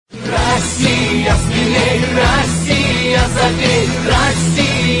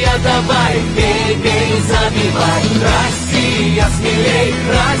Россия, смелей,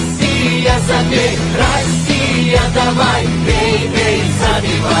 Россия, забей, Россия, давай, бей, бей,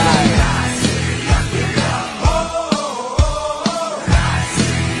 забивай.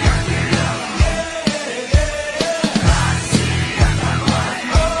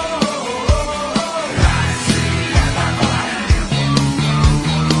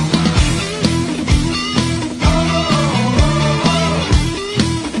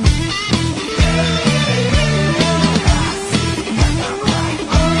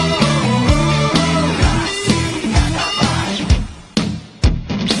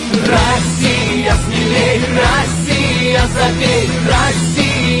 Россия, смелей, Россия, забей,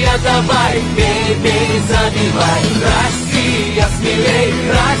 Россия, давай, бей, бей, забивай. Россия, смелей,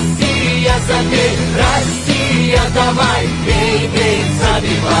 Россия, забей, Россия, давай, бей, бей,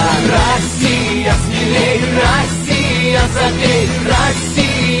 забивай. Россия, смелей, Россия, забей,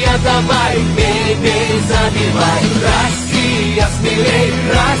 Россия, давай, бей, бей, забивай. Россия, смелей,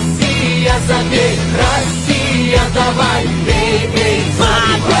 Россия, забей, Россия, давай, бей, бей,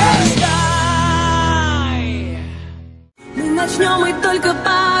 забивай. Мы начнем и только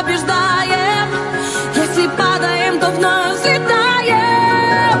побеждаем. Если падаем, то вновь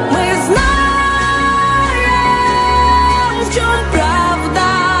взлетаем. Мы знаем, в чем правда.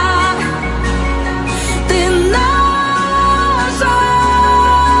 Ты наша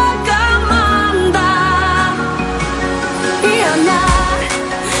команда, и она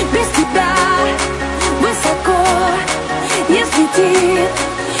без тебя высоко не взлетит.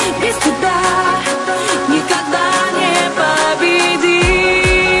 Без тебя никогда не победит.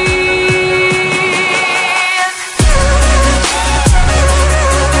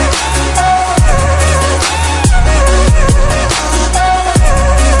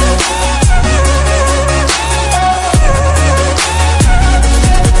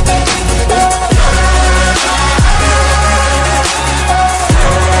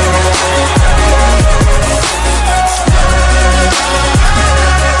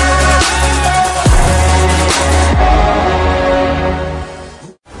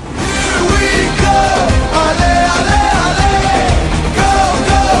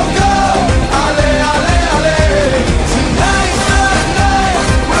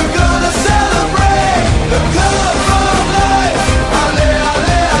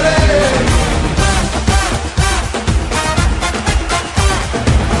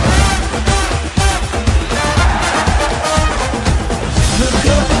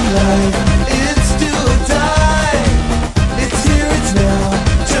 It's do or die. It's here, it's now.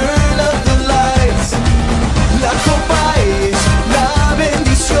 Turn up the lights. La copa es la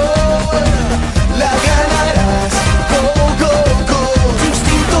bendición. La ganarás. Go, go, go. Tu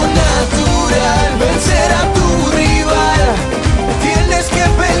instinto natural. Vencer a tu rival. Tienes que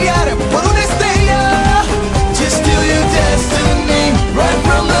pelear por una estrella. Just steal your destiny right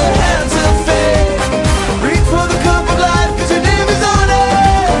from the hands of fate. Reach for the cup of life, 'cause your name is on it.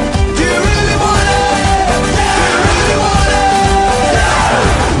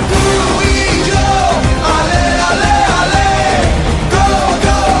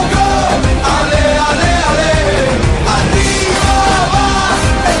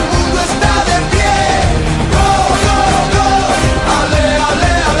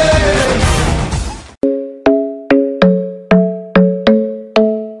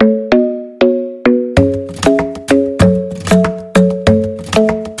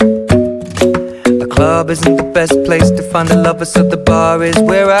 Club isn't the best place to find the lovers, so the bar is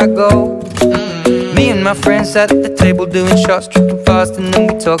where I go. Me and my friends at the table doing shots, tripping fast, and then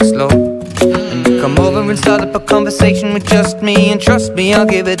we talk slow. And you come over and start up a conversation with just me, and trust me, I'll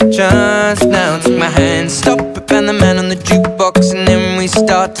give it a chance. Now take my hand, stop it, and the man on the jukebox, and then we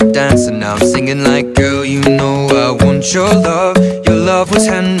start to dance. And now I'm singing like, girl, you know I want your love. Your love was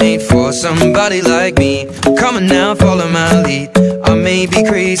handmade for somebody like me. Come on now, follow my lead. I may be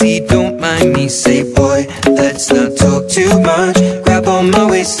crazy, don't mind me. Say, boy, let's not talk too much. Grab on my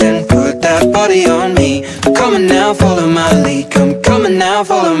waist and put that body on me. Come on now, follow my lead. Come on now,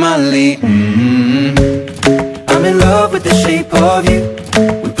 follow my lead. I'm in love with the shape of you.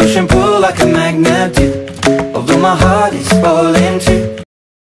 We push and pull like a magnet do. Although my heart is falling too.